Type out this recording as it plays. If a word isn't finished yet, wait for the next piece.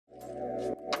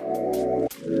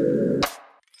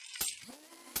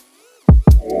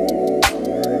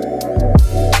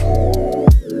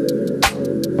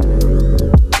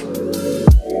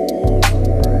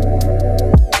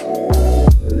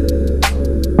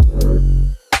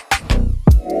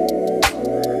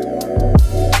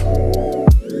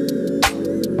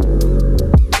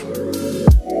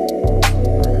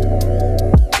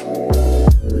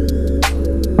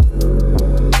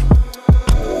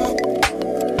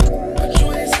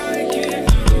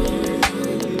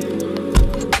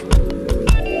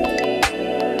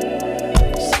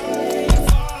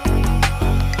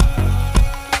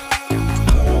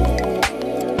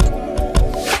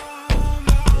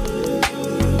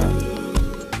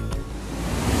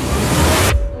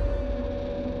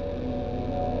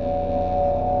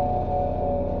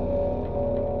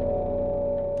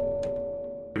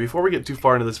Before we get too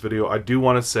far into this video, I do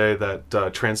want to say that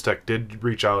Transtec did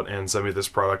reach out and send me this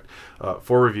product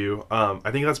for review.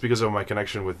 I think that's because of my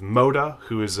connection with Moda,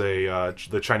 who is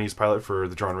the Chinese pilot for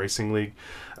the Drone Racing League,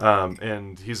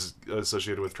 and he's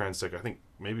associated with Transtec. I think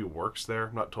maybe works there,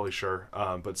 I'm not totally sure.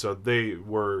 But so they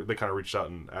kind of reached out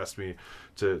and asked me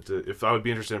to if I would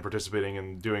be interested in participating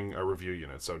and doing a review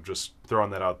unit. So just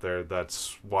throwing that out there.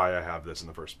 That's why I have this in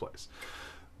the first place.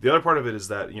 The other part of it is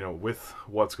that, you know, with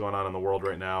what's going on in the world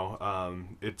right now,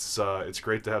 it's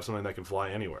great to have something that can fly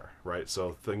anywhere, right?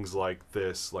 So things like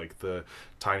this, like the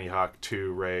Tiny Hawk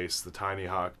 2 race, the Tiny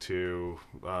Hawk 2,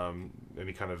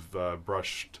 any kind of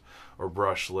brushed or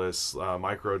brushless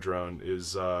micro drone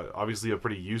is obviously a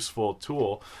pretty useful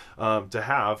tool to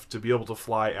have to be able to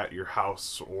fly at your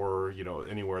house or, you know,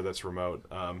 anywhere that's remote,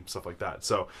 stuff like that.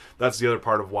 So that's the other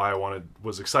part of why I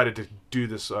was excited to do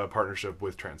this partnership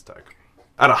with Transtec.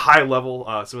 At a high level,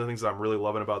 some of the things that I'm really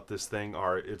loving about this thing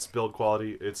are its build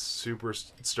quality. It's super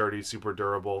sturdy, super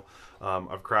durable.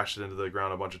 I've crashed it into the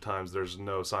ground a bunch of times. There's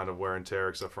no sign of wear and tear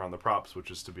except for on the props, which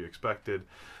is to be expected.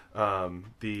 I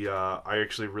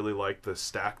actually really like the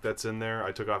stack that's in there.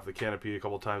 I took off the canopy a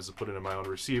couple times to put it in my own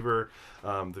receiver.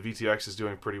 The VTX is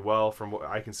doing pretty well from what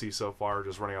I can see so far,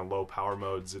 just running on low power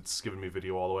modes. It's giving me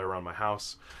video all the way around my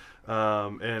house.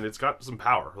 And it's got some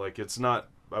power. Like, it's not,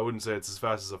 I wouldn't say it's as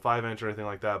fast as a 5-inch or anything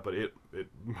like that, but it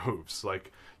moves.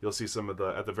 Like, you'll see some of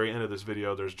at the very end of this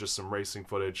video, there's just some racing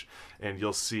footage, and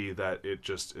you'll see that it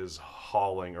just is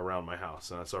hauling around my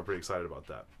house, and so I'm pretty excited about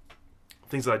that.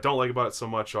 Things that I don't like about it so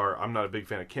much are, I'm not a big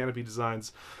fan of canopy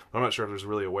designs. I'm not sure if there's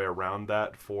really a way around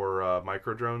that for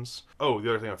micro drones. Oh, the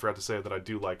other thing I forgot to say that I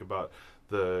do like about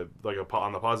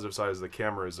on the positive side is the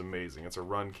camera is amazing. It's a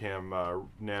Runcam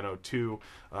Nano 2,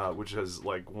 which has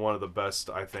like one of the best,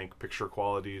 I think, picture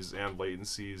qualities and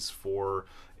latencies for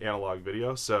analog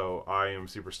video. So I am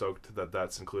super stoked that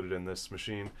that's included in this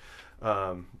machine.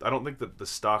 I don't think that the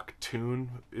stock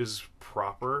tune is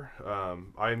proper.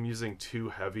 I'm using too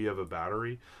heavy of a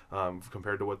battery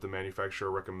compared to what the manufacturer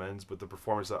recommends, but the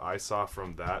performance that I saw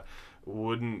from that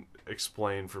wouldn't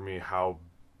explain for me how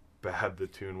bad the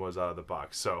tune was out of the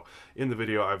box. So in the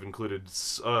video I've included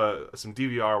some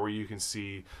DVR where you can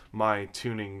see my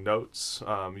tuning notes.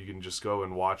 You can just go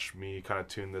and watch me kind of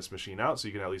tune this machine out, so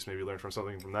you can at least maybe learn from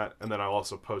something from that. And then I'll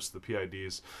also post the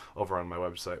PIDs over on my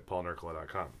website,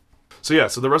 paulnerkala.com. So yeah,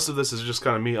 so the rest of this is just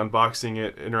kind of me unboxing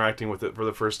it, interacting with it for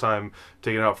the first time,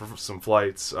 taking it out for some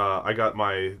flights. I got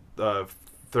my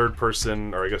third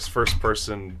person, or I guess first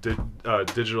person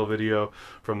digital video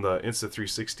from the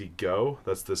Insta360 Go.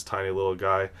 That's this tiny little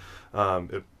guy.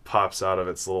 It pops out of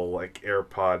its little like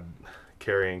AirPod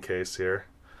carrying case here,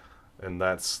 and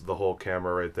that's the whole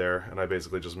camera right there. And I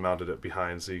basically just mounted it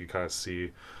behind so you can kind of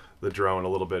see the drone a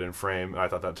little bit in frame. I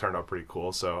thought that turned out pretty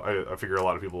cool, so I figure a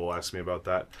lot of people will ask me about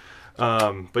that.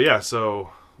 But yeah,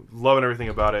 so loving everything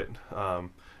about it.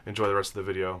 Enjoy the rest of the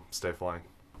video. Stay flying.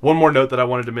 One more note that I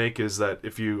wanted to make is that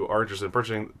if you are interested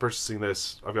in purchasing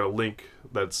this, I've got a link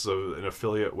that's an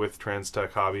affiliate with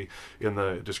Transtec Hobby in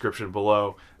the description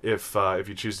below. If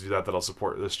you choose to do that, that'll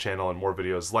support this channel and more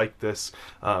videos like this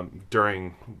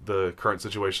during the current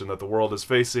situation that the world is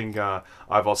facing.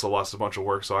 I've also lost a bunch of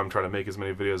work, so I'm trying to make as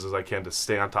many videos as I can to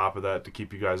stay on top of that, to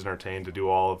keep you guys entertained, to do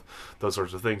all of those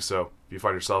sorts of things. So if you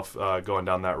find yourself going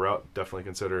down that route, definitely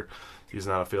consider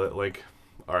using that affiliate link.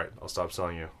 Alright, I'll stop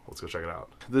selling you. Let's go check it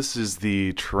out. This is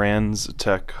the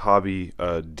Transtec Hobby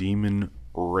Demon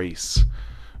Race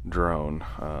drone.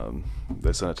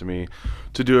 They sent it to me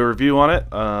to do a review on it,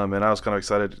 and I was kind of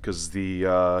excited because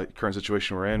the current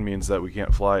situation we're in means that we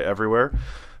can't fly everywhere,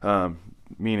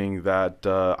 meaning that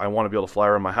I want to be able to fly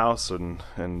around my house and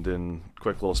in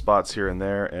quick little spots here and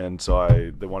there, and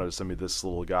so they wanted to send me this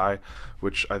little guy,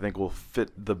 which I think will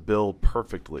fit the bill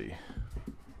perfectly.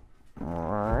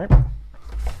 Alright.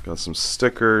 Got some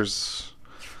stickers,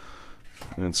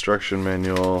 an instruction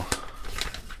manual.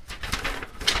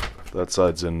 That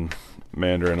side's in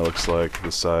Mandarin, it looks like.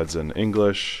 This side's in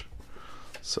English.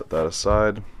 Set that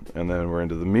aside. And then we're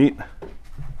into the meat.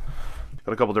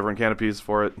 Got a couple different canopies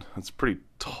for it. It's a pretty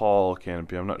tall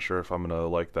canopy. I'm not sure if I'm gonna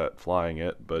like that flying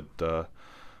it, but it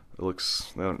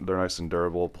looks, they're nice and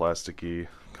durable, plasticky.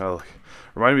 Kind of like,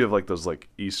 remind me of like those like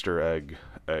Easter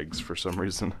eggs for some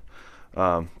reason.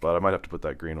 But I might have to put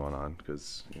that green one on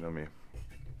because you know me.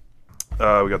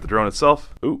 We got the drone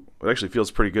itself. Ooh, it actually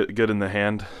feels pretty good in the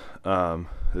hand.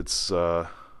 It's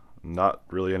not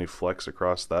really any flex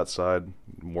across that side,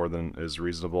 more than is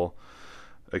reasonable.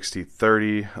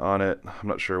 XT30 on it. I'm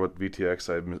not sure what VTX.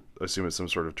 I assume it's some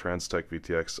sort of Transtec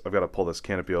VTX. I've got to pull this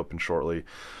canopy open shortly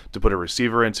to put a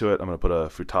receiver into it. I'm going to put a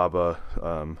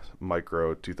Futaba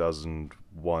Micro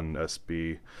 2001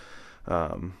 SB.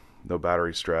 No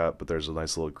battery strap, but there's a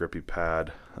nice little grippy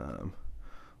pad.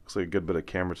 Looks like a good bit of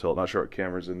camera tilt. Not sure what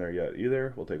camera's in there yet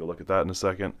either. We'll take a look at that in a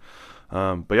second.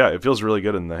 But yeah, it feels really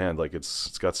good in the hand. Like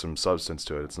it's got some substance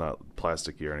to it. It's not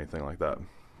plasticky or anything like that.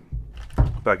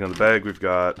 Back into the bag, we've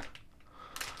got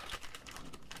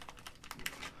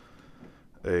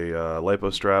a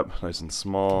LiPo strap, nice and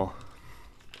small.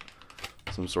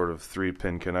 Some sort of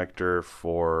 3-pin connector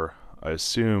for, I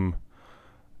assume,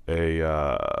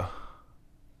 a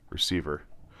receiver.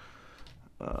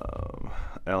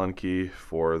 Allen key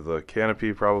for the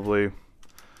canopy, probably.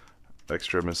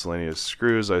 Extra miscellaneous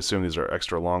screws. I assume these are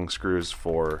extra long screws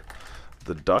for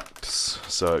the ducts.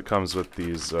 So it comes with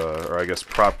these, or I guess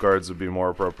prop guards would be more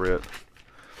appropriate.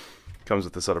 Comes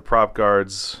with a set of prop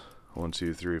guards. 1,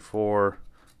 2, 3, 4,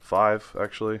 5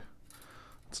 actually.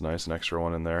 It's nice, an extra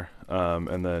one in there.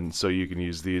 And then so you can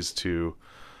use these to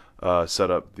set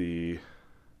up the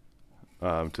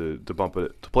to bump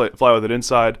it, to fly with it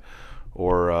inside,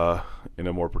 or in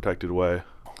a more protected way.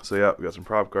 So yeah, we got some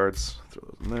prop guards. Throw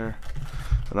those in there.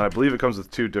 And then I believe it comes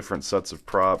with 2 different sets of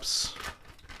props.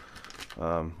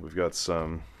 We've got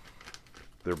some.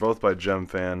 They're both by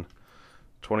Gemfan,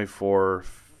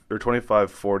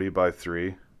 2540 by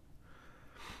 3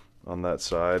 on that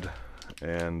side,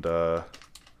 and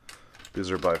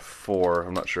these are by 4.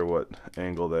 I'm not sure what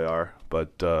angle they are,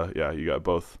 but yeah, you got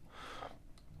both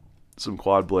some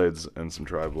quad blades and some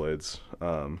tri blades.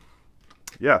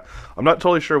 Yeah, I'm not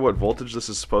totally sure what voltage this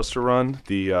is supposed to run.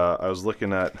 I was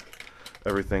looking at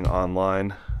everything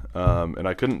online, and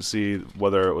I couldn't see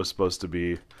whether it was supposed to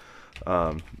be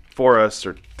 4S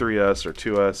or 3S or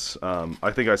 2S.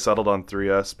 I think I settled on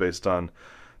 3S based on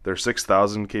their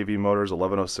 6,000 kV motors,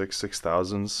 1106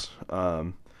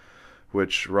 6000s,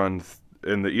 which run,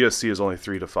 and the ESC is only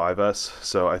 3 to 5S,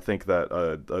 so I think that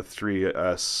a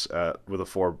 3S with a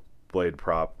 4-blade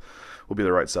prop will be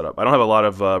the right setup. I don't have a lot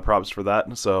of props for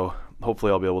that, so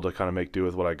hopefully I'll be able to kind of make do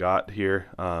with what I got here.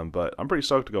 But I'm pretty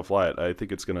stoked to go fly it. I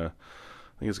think it's gonna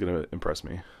impress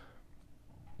me.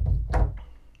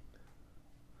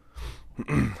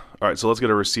 All right, so let's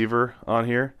get a receiver on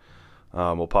here.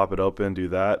 We'll pop it open, do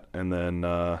that, and then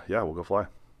yeah, we'll go fly.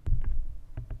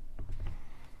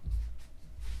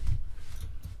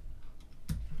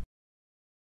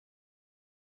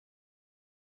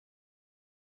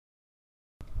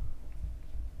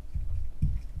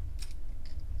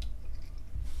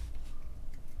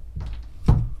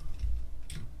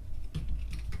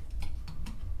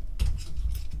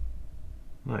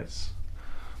 Nice.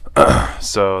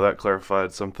 So that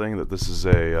clarified something, that this is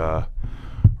a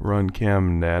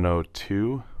Runcam Nano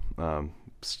 2.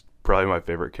 It's probably my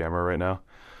favorite camera right now.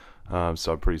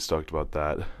 So I'm pretty stoked about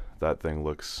that. That thing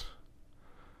looks,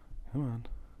 come on.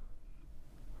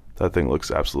 That thing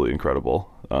looks absolutely incredible.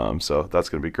 So that's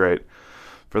going to be great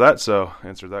for that. So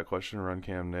answered that question,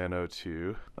 Runcam Nano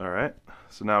 2. All right.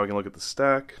 So now we can look at the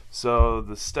stack. So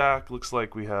the stack looks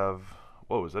like we have,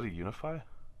 whoa, is that a Unify?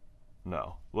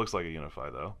 No, looks like a Unify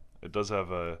though. It does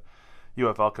have a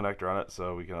UFL connector on it,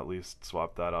 so we can at least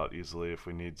swap that out easily if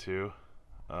we need to.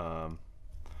 Pop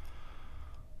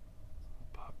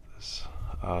this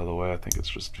out of the way. I think it's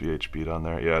just VHB down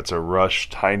there. Yeah, it's a Rush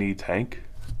Tiny Tank.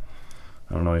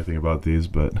 I don't know anything about these,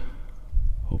 but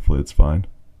hopefully it's fine.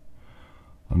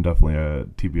 I'm definitely a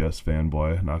TBS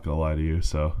fanboy, not gonna lie to you,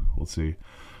 so we'll see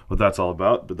what that's all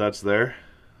about. But that's there.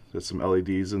 There's some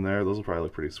LEDs in there. Those will probably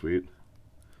look pretty sweet.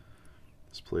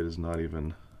 This plate is not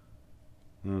even,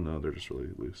 oh no, they're just really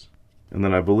loose. And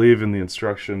then I believe in the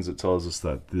instructions it tells us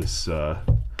that this, there's a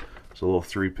little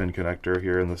 3-pin connector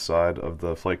here in the side of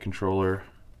the flight controller.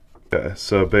 Okay,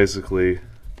 so basically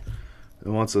it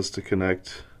wants us to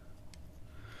connect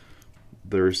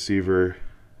the receiver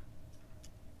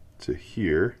to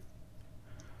here,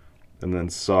 and then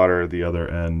solder the other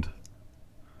end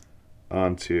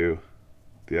onto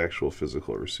the actual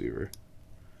physical receiver.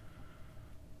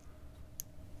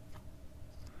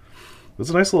 There's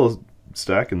a nice little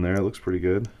stack in there. It looks pretty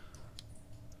good.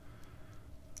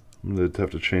 I'm going to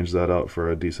have to change that out for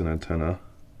a decent antenna.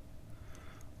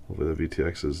 Hopefully the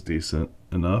VTX is decent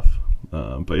enough.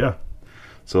 But yeah,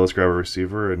 so let's grab a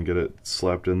receiver and get it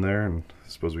slapped in there, and I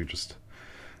suppose we just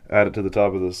add it to the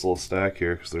top of this little stack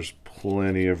here because there's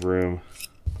plenty of room.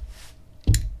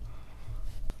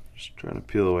 Just trying to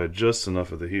peel away just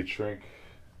enough of the heat shrink.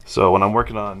 So when I'm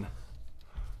working on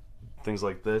things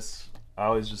like this, I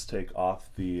always just take off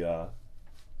the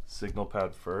signal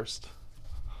pad first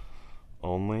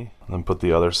only, and then put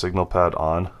the other signal pad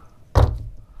on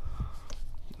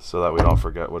so that we don't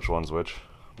forget which one's which.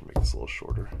 Make this a little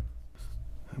shorter.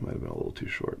 It might have been a little too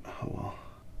short. Oh well.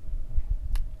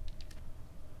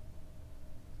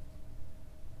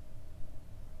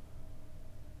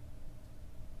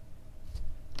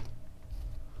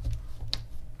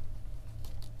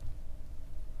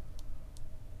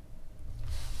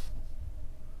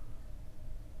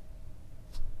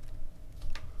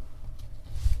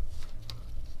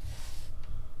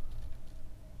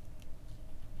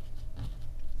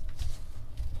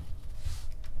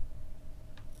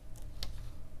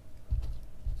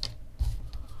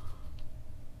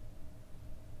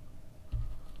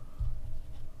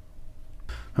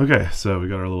 Okay, so we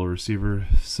got our little receiver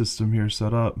system here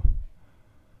set up.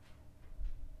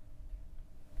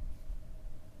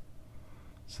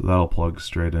 So that'll plug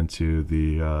straight into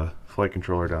the flight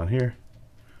controller down here.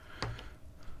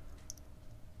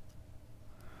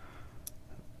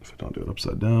 If I don't do it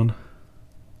upside down.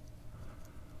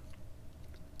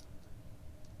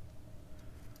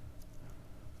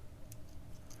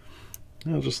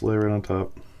 I'll just lay right on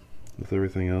top with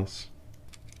everything else.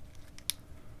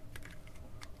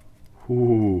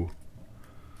 Ooh,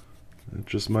 it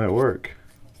just might work.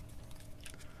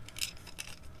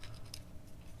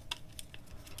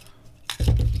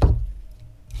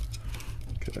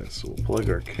 Okay, so we'll plug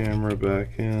our camera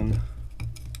back in.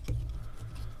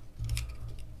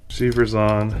 Receiver's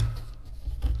on.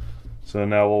 So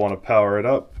now we'll want to power it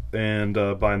up and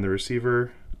bind the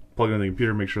receiver, plug it in the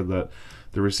computer, make sure that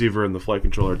the receiver and the flight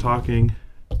controller are talking,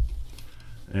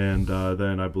 and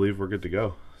then I believe we're good to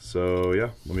go. So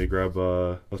yeah, let me grab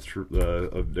a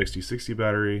XT60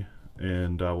 battery,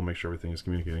 and we'll make sure everything is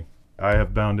communicating. I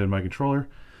have bound in my controller.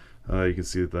 You can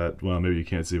see that, well, maybe you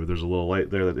can't see, but there's a little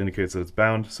light there that indicates that it's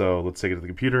bound. So let's take it to the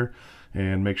computer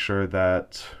and make sure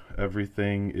that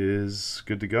everything is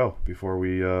good to go before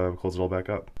we close it all back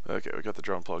up. Okay, we got the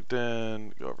drone plugged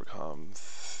in. Go over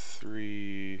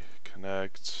COM3,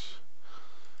 connect,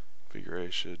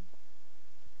 configuration.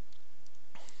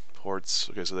 Ports.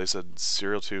 Okay, so they said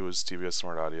serial 2 was TBS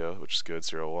Smart Audio, which is good.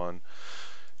 Serial 1,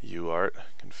 UART,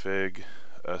 config,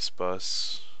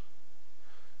 S-Bus.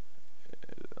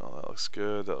 Oh, that looks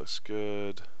good. That looks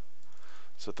good.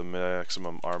 Set the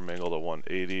maximum arm angle to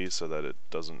 180 so that it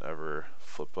doesn't ever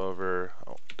flip over.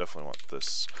 I definitely want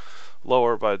this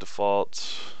lower by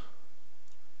default.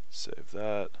 Save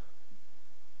that.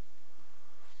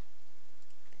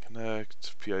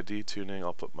 Connect. PID tuning.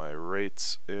 I'll put my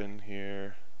rates in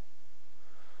here.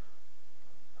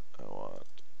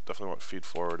 Definitely want feed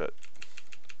forward at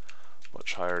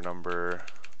much higher number.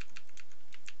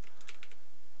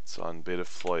 It's on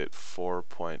Betaflight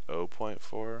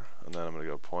 4.0.4, and then I'm going to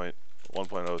go 1.03,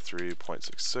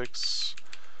 0.66,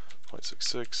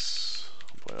 0.66,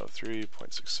 1.03,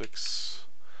 0.66.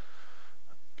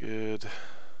 Good.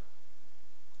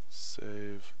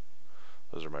 Save.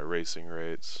 Those are my racing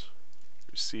rates.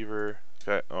 Receiver.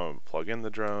 Okay, I'm going to plug in the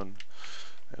drone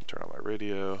and turn on my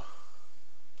radio.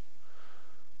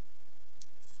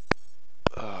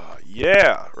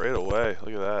 Yeah, right away.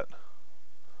 Look at that.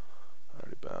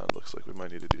 Already bound. Looks like we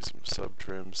might need to do some sub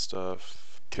trim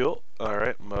stuff. Cool.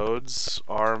 Alright, modes.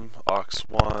 ARM,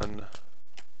 aux1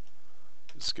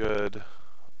 is good.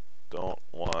 Don't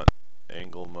want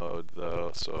angle mode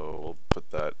though, so we'll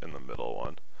put that in the middle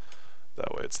one.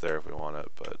 That way it's there if we want it,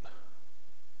 but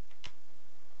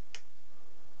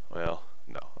well,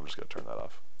 no, I'm just gonna turn that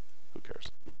off. Who cares?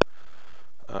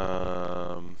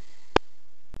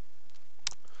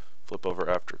 Flip over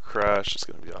after crash is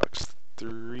going to be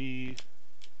aux3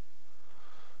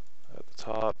 at the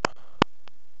top. I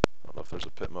don't know if there's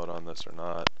a pit mode on this or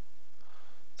not,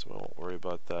 so I won't worry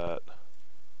about that.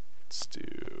 Let's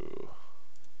do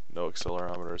no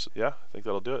accelerometers. Yeah, I think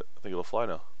that'll do it. I think it'll fly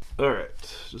now.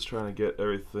 Alright, just trying to get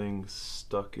everything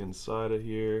stuck inside of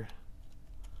here.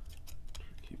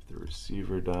 Keep the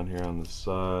receiver down here on the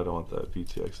side. I want that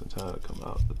VTX antenna to come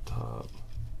out the top.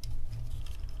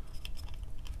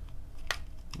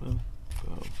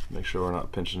 Make sure we're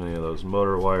not pinching any of those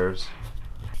motor wires.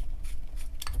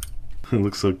 It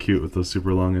looks so cute with those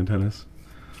super long antennas.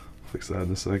 Fix that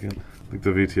in a second. I think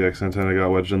the VTX antenna got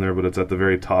wedged in there, but it's at the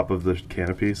very top of the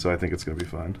canopy, so I think it's going to be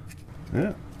fine.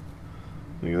 Yeah,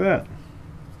 look at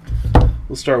that.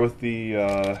 We'll start with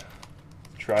the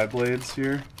tri-blades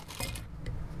here.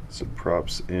 Some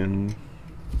props in.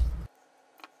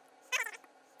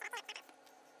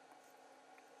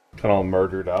 Kind of all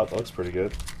murdered out. That looks pretty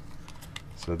good.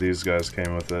 So these guys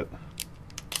came with it.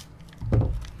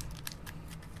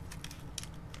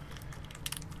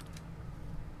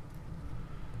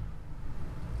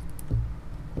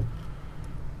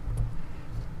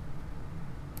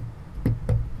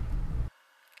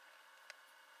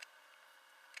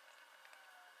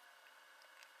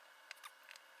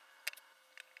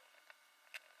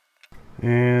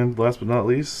 And last but not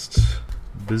least,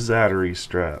 the battery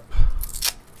strap.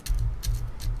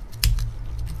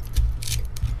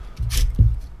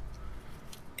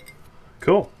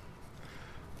 Cool.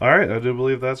 Alright, I do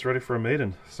believe that's ready for a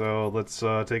maiden. So let's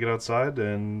take it outside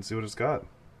and see what it's got.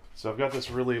 So I've got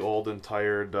this really old and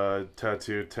tired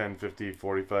Tattoo 1050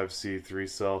 45C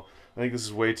 3-cell. I think this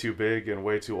is way too big and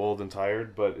way too old and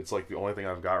tired, but it's like the only thing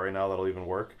I've got right now that'll even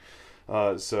work.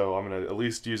 So I'm going to at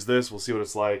least use this, we'll see what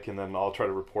it's like, and then I'll try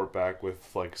to report back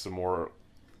with like some more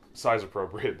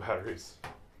size-appropriate batteries.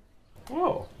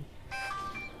 Whoa!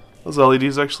 Those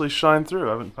LEDs actually shine through.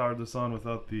 I haven't powered this on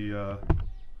without the,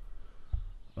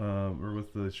 or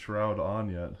with the shroud on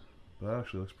yet. But that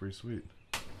actually looks pretty sweet.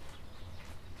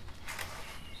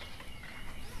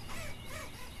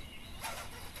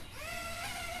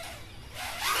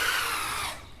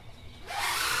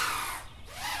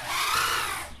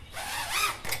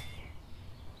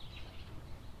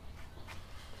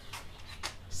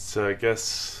 So I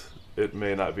guess it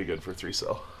may not be good for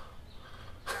 3-cell.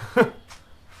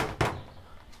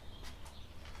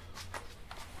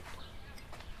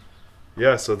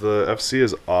 Yeah, so the FC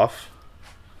is off.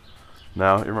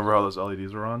 Now, you remember how those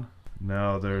LEDs were on?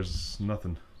 Now there's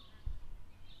nothing.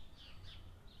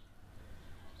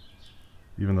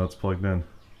 Even though it's plugged in.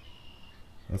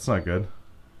 That's not good.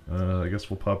 I guess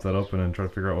we'll pop that open and try to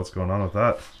figure out what's going on with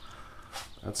that.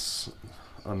 That's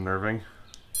unnerving.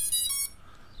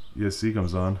 ESC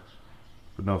comes on,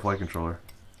 but no flight controller.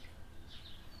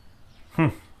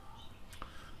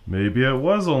 Maybe it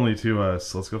was only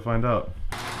 2S. Let's go find out.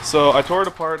 So I tore it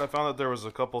apart. I found that there was a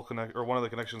couple one of the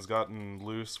connections gotten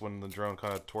loose when the drone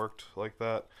kind of twerked like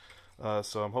that.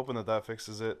 So I'm hoping that that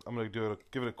fixes it. I'm gonna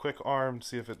give it a quick arm,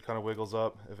 see if it kind of wiggles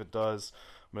up. If it does,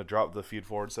 I'm gonna drop the feed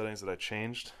forward settings that I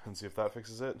changed and see if that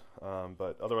fixes it.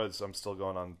 But otherwise, I'm still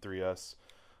going on 3S.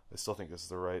 I still think this is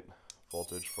the right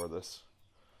voltage for this.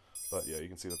 But yeah, you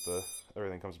can see that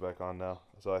everything comes back on now.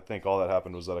 So I think all that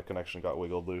happened was that a connection got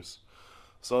wiggled loose.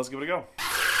 So let's give it a go.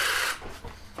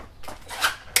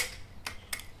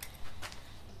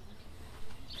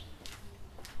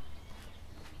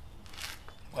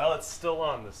 Well, it's still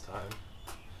on this time.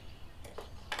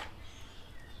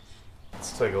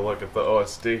 Let's take a look at the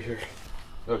OSD here.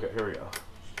 Okay, here we go.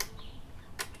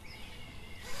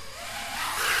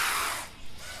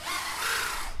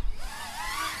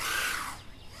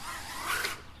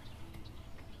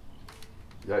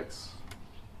 Yikes.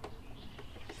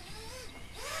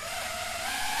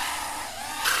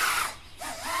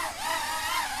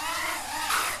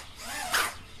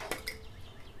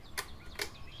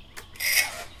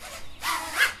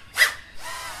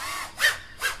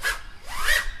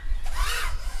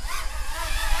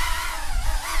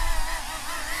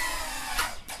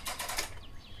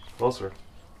 Closer.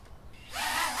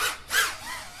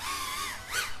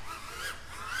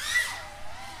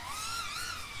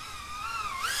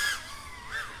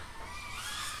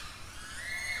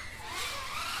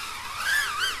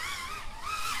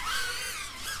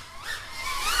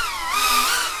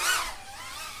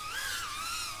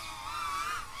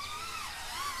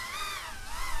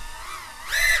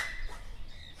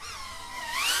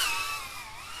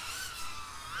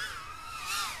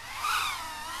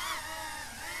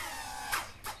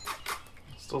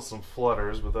 Still some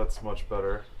flutters, but that's much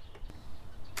better.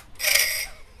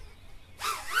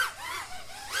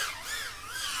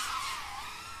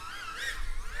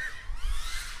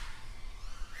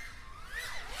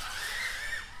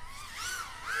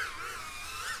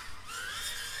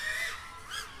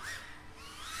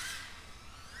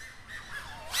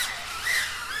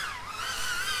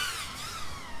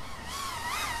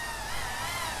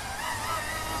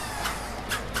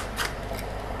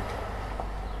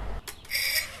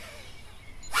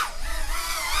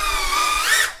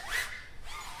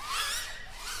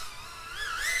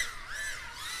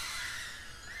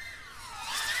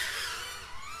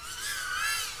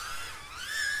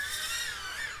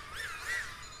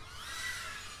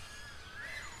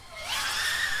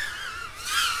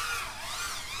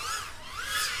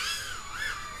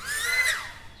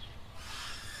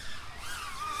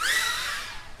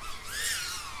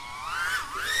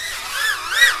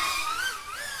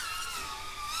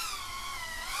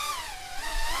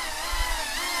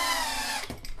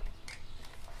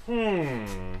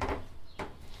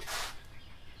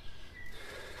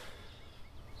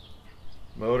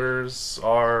 Motors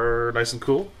are nice and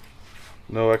cool.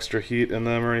 No extra heat in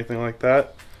them or anything like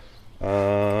that.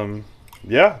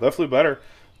 Yeah, that flew better.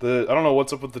 I don't know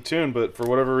what's up with the tune, but for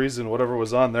whatever reason, whatever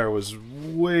was on there was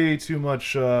way too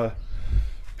much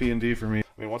P&D for me.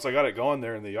 I mean, once I got it going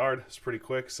there in the yard, it's pretty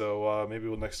quick. So maybe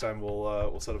next time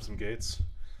we'll set up some gates.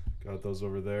 Got those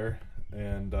over there,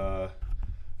 and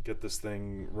get this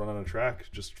thing run on a track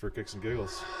just for kicks and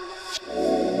giggles.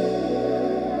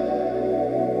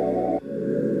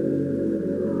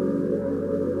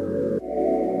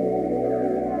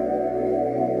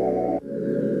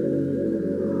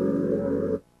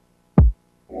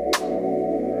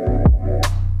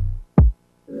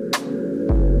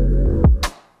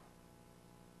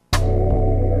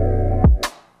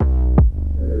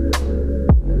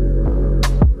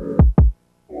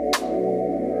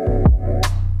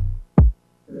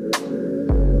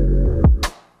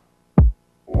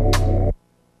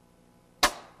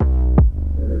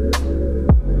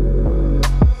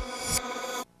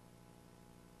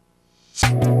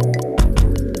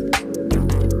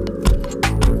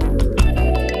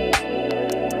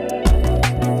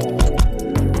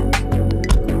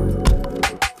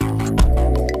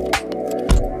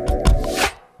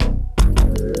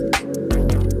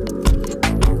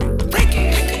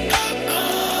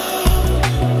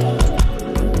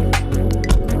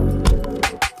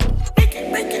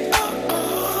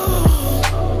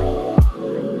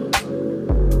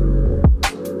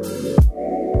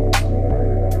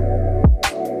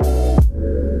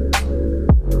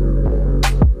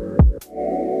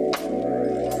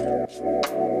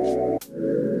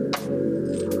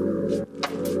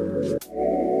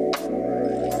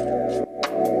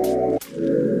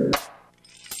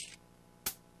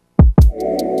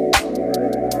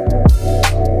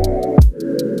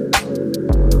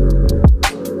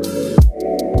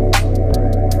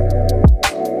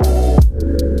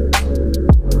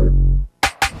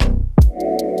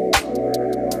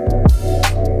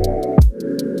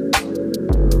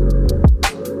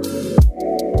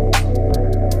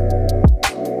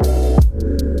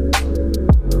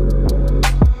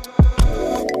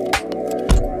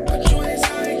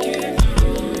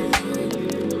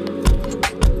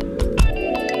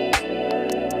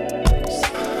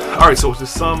 Alright, so to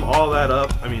sum all that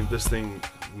up, I mean, this thing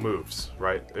moves,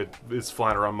 right? It's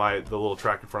flying around the little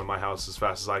track in front of my house as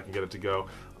fast as I can get it to go.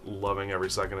 Loving every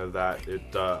second of that.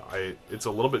 It's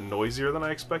a little bit noisier than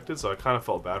I expected, so I kind of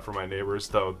felt bad for my neighbors,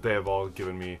 though they have all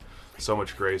given me so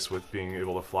much grace with being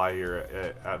able to fly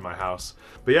here at my house.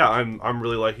 But yeah, I'm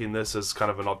really liking this as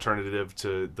kind of an alternative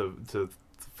to the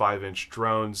 5-inch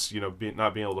drones. You know,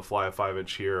 not being able to fly a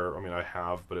 5-inch here. I mean, I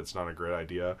have, but it's not a great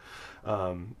idea.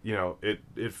 You know,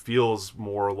 it feels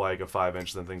more like a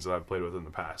 5-inch than things that I've played with in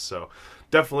the past. So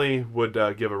definitely would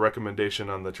give a recommendation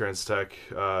on the Transtec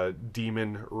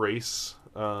Demon Racer.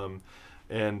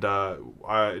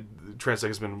 Transtec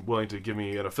has been willing to give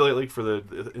me an affiliate link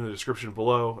in the description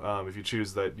below. If you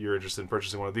choose that you're interested in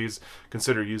purchasing one of these,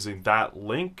 consider using that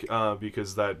link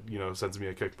because that, you know, sends me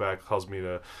a kickback, calls me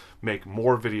to make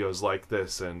more videos like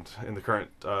this. And in the current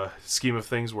scheme of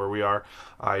things where we are,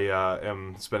 I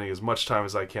am spending as much time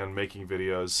as I can making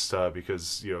videos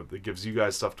because, you know, it gives you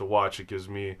guys stuff to watch. It gives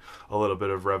me a little bit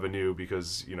of revenue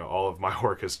because, you know, all of my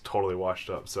work is totally washed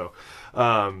up. So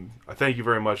I thank you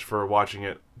very much for watching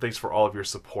it. Thanks for all of your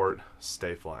support.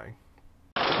 Stay flying.